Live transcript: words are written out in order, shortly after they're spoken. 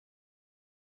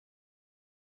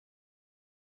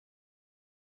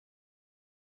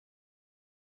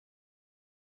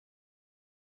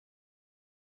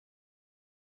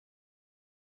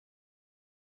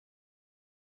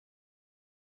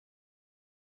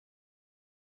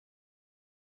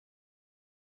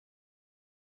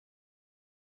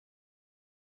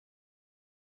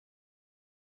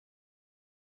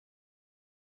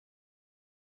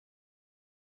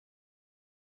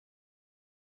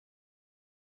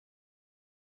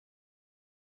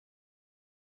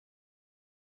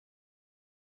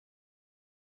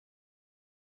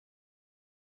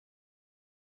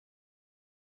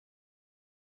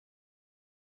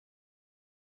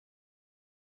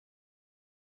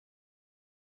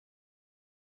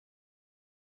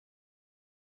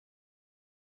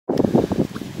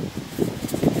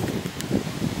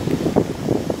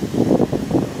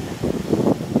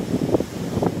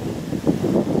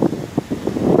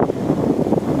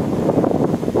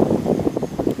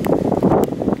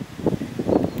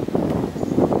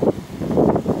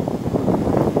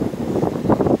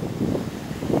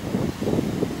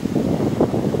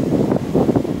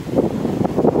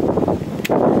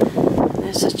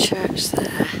There's a church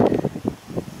there.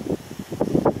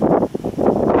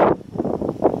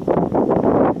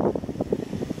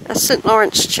 That's St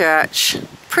Lawrence Church.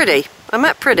 Priddy. I'm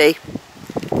at Priddy.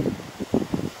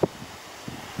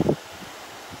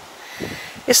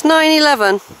 It's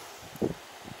 9/11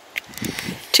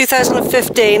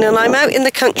 2015 and I'm out in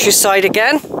the countryside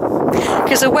again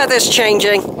because the weather's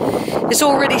changing. It's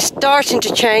already starting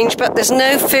to change, but there's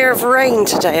no fear of rain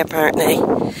today apparently.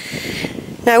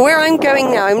 Now where I'm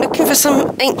going now, I'm looking for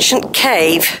some ancient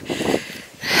cave.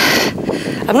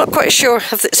 I'm not quite sure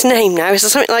of its name now. Is it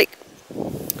something like...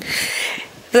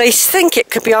 They think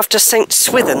it could be after St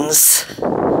Swithin's.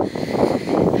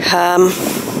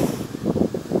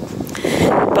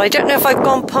 But I don't know if I've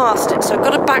gone past it, so I've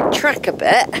got to backtrack a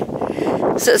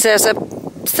bit. So there's a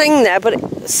thing there,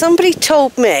 but somebody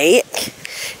told me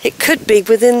it could be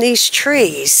within these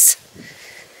trees.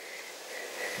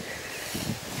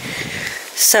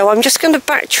 So I'm just going to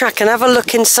backtrack and have a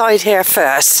look inside here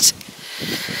first.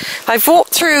 I've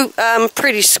walked through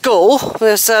Priddy School.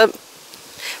 There's a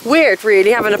weird,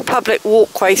 really, having a public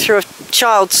walkway through a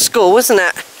child's school, isn't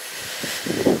it?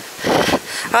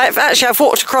 I've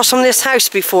walked across from this house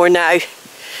before now,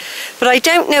 but I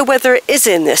don't know whether it is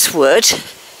in this wood.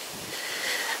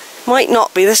 Might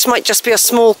not be. This might just be a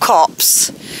small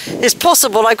copse. It's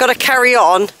possible I've got to carry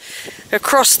on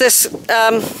across this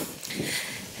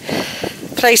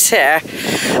place here.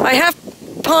 I have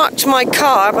parked my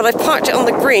car, but I parked it on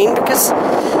the green because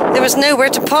there was nowhere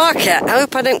to park it. I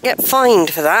hope I don't get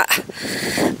fined for that.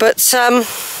 But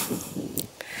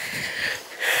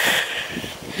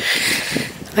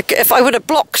if I would have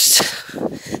blocked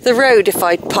the road if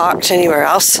I'd parked anywhere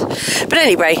else. But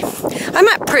anyway, I'm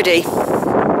at Priddy.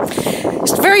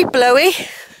 It's very blowy.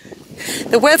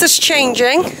 The weather's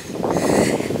changing.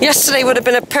 Yesterday would have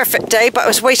been a perfect day, but I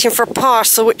was waiting for a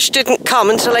parcel which didn't come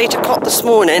until 8 o'clock this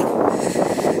morning.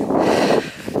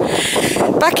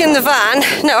 Back in the van,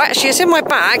 no, actually it's in my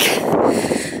bag.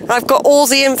 I've got all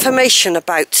the information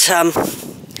about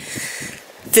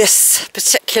this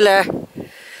particular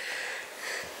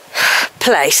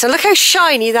place. And look how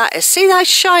shiny that is. See how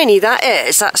shiny that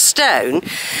is, that stone?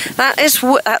 That's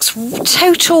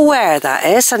total wear, that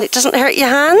is, and it doesn't hurt your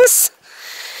hands.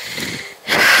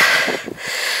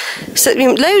 So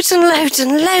loads and loads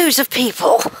and loads of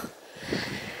people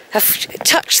have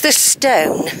touched this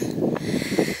stone.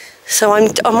 So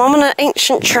I'm on an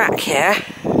ancient track here.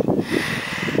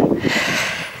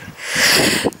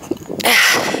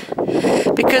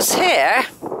 Because here,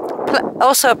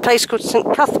 also a place called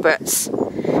St Cuthbert's,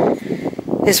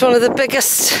 is one of the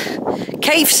biggest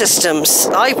cave systems,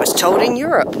 I was told, in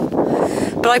Europe.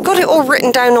 But I've got it all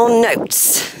written down on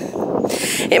notes.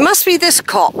 It must be this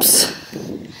copse.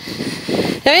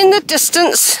 Now in the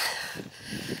distance,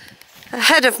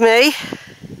 ahead of me,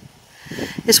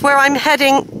 is where I'm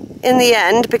heading in the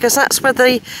end, because that's where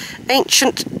the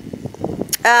ancient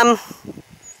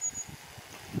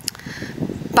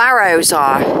Barrows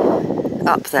are,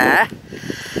 up there.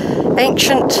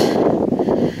 Ancient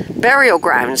burial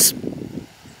grounds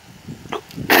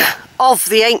of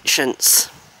the ancients.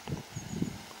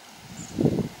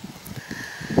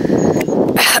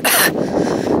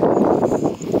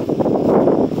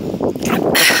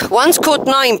 One's called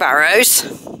 9 Barrows,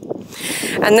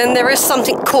 and then there is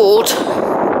something called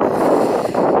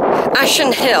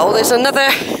Ashen Hill. There's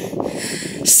another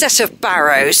set of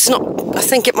barrows. I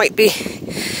think it might be,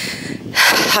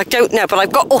 I don't know, but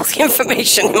I've got all the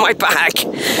information in my bag.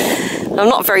 I'm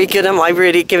not very good, am I,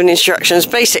 really, giving instructions.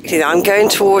 Basically, I'm going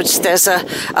towards, there's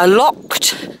a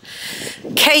locked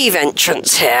cave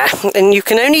entrance here, and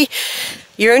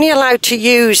you're only allowed to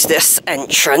use this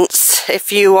entrance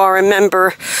if you are a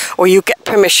member or you get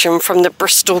permission from the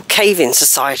Bristol Caving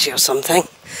Society or something.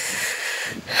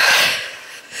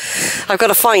 I've got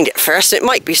to find it first. It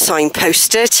might be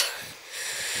signposted.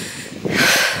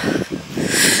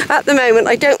 At the moment,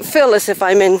 I don't feel as if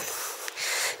I'm in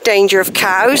danger of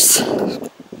cows,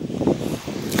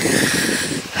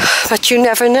 but you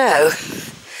never know.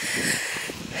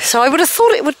 So I would have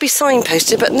thought it would be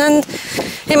signposted, but then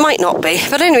it might not be.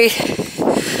 But anyway,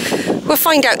 we'll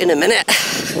find out in a minute.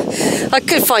 I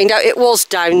could find out it was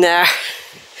down there.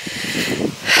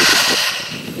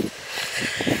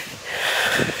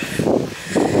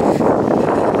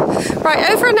 Right,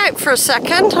 over and out for a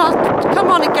second. I'll come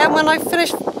on again when I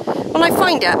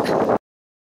find it.